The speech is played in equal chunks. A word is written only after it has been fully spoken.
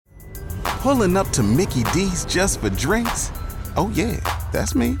Pulling up to Mickey D's just for drinks? Oh yeah,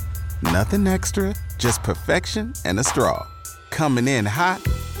 that's me. Nothing extra, just perfection and a straw. Coming in hot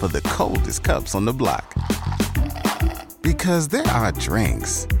for the coldest cups on the block. Because there are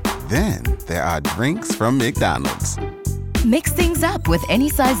drinks. Then there are drinks from McDonald's. Mix things up with any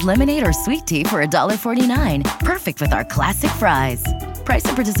size lemonade or sweet tea for $1.49. Perfect with our classic fries. Price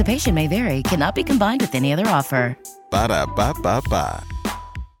and participation may vary. Cannot be combined with any other offer. Ba-da-ba-ba-ba.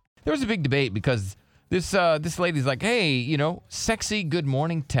 There was a big debate because this lady's like, hey, sexy good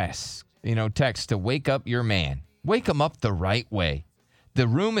morning text, text to wake up your man. Wake him up the right way. The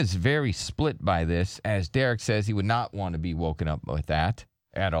room is very split by this, as Derek says he would not want to be woken up with that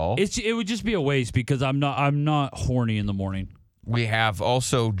at all. It would just be a waste because I'm not horny in the morning. We have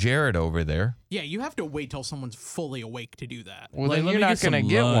also Jared over there. Yeah, you have to wait till someone's fully awake to do that. Well, then you're not going to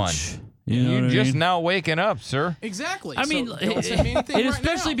get one. You're just now waking up, sir. Exactly. I mean,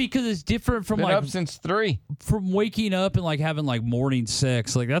 especially because it's different from Been up since 3. From waking up and having morning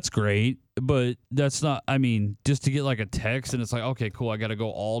sex. That's great, but that's not. I mean, just to get a text and it's okay, cool. I got to go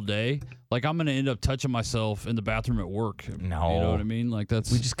all day. I'm gonna end up touching myself in the bathroom at work. No, you know what I mean.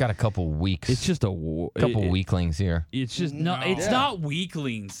 That's we just got a couple weeks. It's just a couple weaklings here. It's just It's not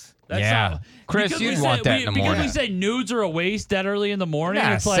weaklings. That's not, Chris, you'd want that in the morning. Because we say nudes are a waste that early in the morning.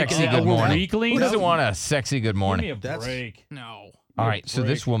 It's sexy good morning. Weaklings. Who doesn't want a sexy good morning? Give me a break. No. All right, so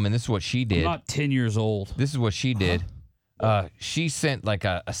this woman, this is what she did. I'm not 10 years old. This is what she did. She sent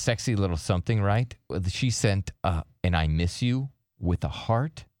a sexy little something, right? She sent an I miss you with a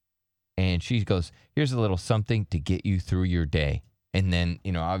heart. And she goes, here's a little something to get you through your day. And then,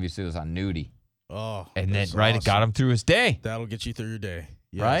 obviously it was on nudie. Oh, and then, awesome. It got him through his day. That'll get you through your day.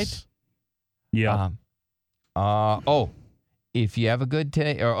 Yes. Right? Yeah. If you have a good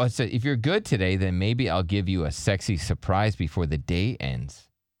day, or if you're good today, then maybe I'll give you a sexy surprise before the day ends.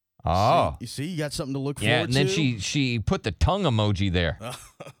 Oh. You see, you got something to look forward to. Yeah, and then she put the tongue emoji there.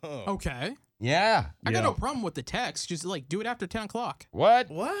 Okay. Yeah. I got no problem with the text. Just do it after 10 o'clock. What?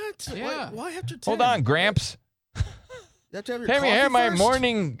 Yeah. Why after 10? Hold on, Gramps. You have to have your Let me have my first?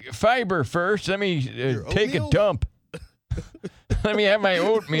 morning fiber first. Let me take a dump. Let me have my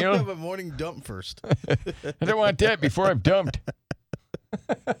oatmeal. Have a morning dump first. I don't want that before I've dumped.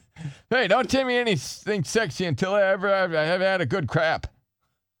 Hey, don't tell me anything sexy until I've had a good crap.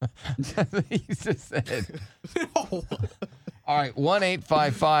 He just said. No. All right,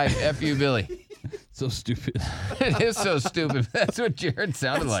 1-855-FU Billy. So stupid. It is so stupid. That's what Jared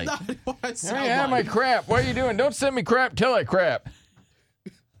sounded like. That's not what it sounded Hey, my crap. What are you doing? Don't send me crap till I crap.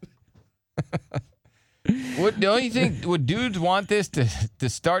 Don't you think would dudes want this to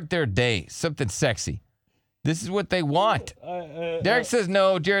start their day? Something sexy. This is what they want. Derek says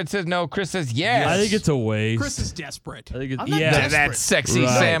no. Jared says no. Chris says yes. I think it's a waste. Chris is desperate. I think it's, I'm not that sexy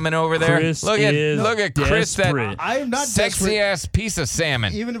Right. salmon over there. Chris look at Chris, desperate. I am not sexy ass piece of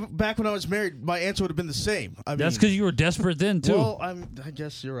salmon. Even back when I was married, my answer would have been the same. That's because you were desperate then too. Well, I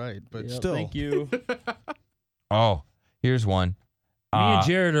guess you're right, but still. Thank you. Oh, here's one. Me and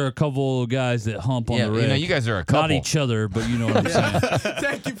Jared are a couple of guys that hump on the rig. You guys are a couple. Not each other, but you know what I'm saying.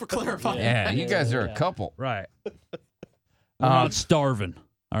 Thank you for clarifying. Yeah, you guys are a couple. Right. We're not starving.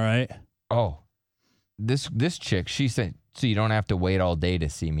 All right. Oh, this chick, she sent, so you don't have to wait all day to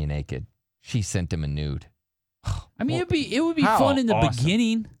see me naked. She sent him a nude. I mean, it would be fun in the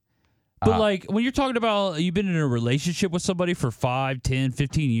beginning. But when you're talking about you've been in a relationship with somebody for 5, 10,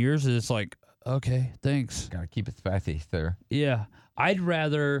 15 years, and it's okay, thanks. Gotta keep it spicy, sir. Yeah. I'd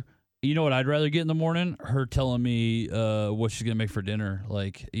rather, you know what I'd rather get in the morning? Her telling me what she's going to make for dinner.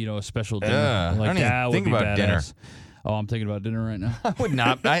 A special dinner. I don't even that think would be about badass. dinner. Oh, I'm thinking about dinner right now. I would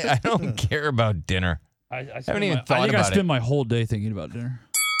not. I don't care about dinner. I haven't even thought I think about I spend it. my whole day thinking about dinner.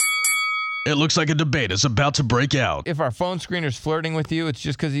 It looks like a debate is about to break out. If our phone screener's flirting with you, it's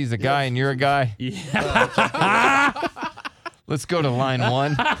just because he's a guy and you're a guy. Yeah. Let's go to line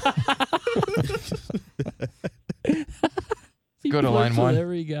 1. Go to line 1.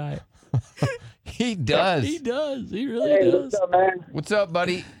 Every guy. He does. He does. He really does. What's up, man? What's up,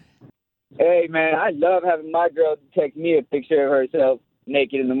 buddy? Hey, man, I love having my girl text me a picture of herself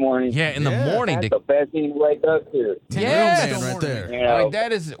naked in the morning. Yeah, in the morning. That's the best thing to wake up to. Yes. Real man right there. You know?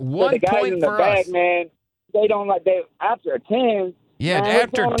 That is So 1 the guys point in the for back, us. man, they don't after 10. Yeah, man,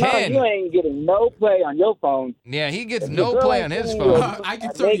 after what's going on? 10. You ain't getting no play on your phone. Yeah, he gets If no your play girl on his ain't phone. seen I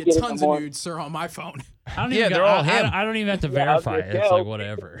can throw you naked in the tons of morning. nudes, sir, on my phone. I don't Yeah, even they're all him. I don't even have to Yeah, I was verify it. gonna It's tell.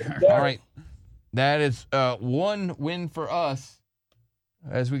 whatever. Yeah. All right. That is 1 win for us.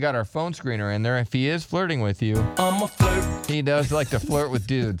 As we got our phone screener in there. If he is flirting with you, I'm a flirt. he does like to flirt with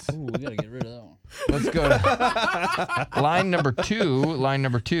dudes. Ooh, we got to get rid of that one. Let's go to line number 2. Line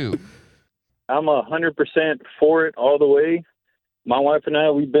number 2. I'm 100% for it all the way. My wife and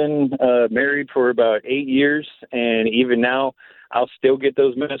I, we've been married for about 8 years, and even now, I'll still get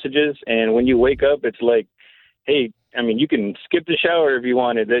those messages. And when you wake up, it's like, hey, I mean, you can skip the shower if you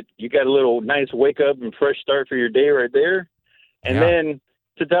wanted. That you got a little nice wake up and fresh start for your day right there. And then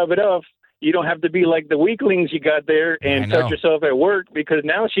to top it off, you don't have to be like the weaklings you got there and touch yourself at work, because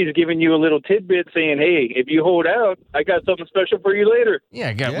now she's giving you a little tidbit saying, hey, if you hold out, I got something special for you later. Yeah,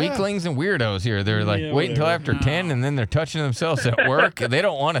 I got weaklings and weirdos here. They're like, wait until after 10, and then they're touching themselves at work. They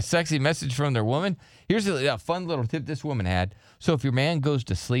don't want a sexy message from their woman. Here's a fun little tip this woman had. So if your man goes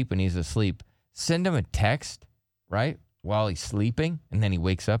to sleep and he's asleep, send him a text, right, while he's sleeping, and then he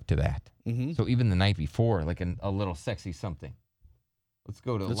wakes up to that. Mm-hmm. So even the night before, like a little sexy something. Let's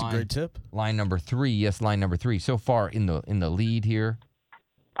go to That's a great tip. Line number 3. Yes, line number 3. So far in the lead here.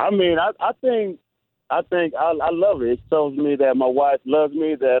 I mean, I think I love it. It shows me that my wife loves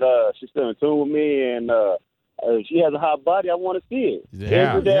me, that she's still in tune with me, and she has a hot body. I want to see it. Yeah.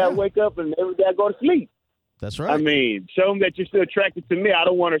 Every day I wake up and every day I go to sleep. That's right. I mean, show them that you're still attracted to me. I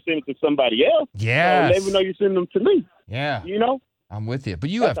don't want her to send it to somebody else. Yeah. Let me know you send them to me. Yeah. You know? I'm with you. But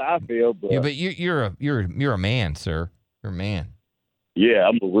That's how I feel. But, but you're a man, sir. You're a man. Yeah,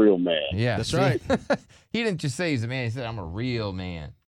 I'm a real man. Yeah. That's right. He didn't just say he's a man. He said, I'm a real man.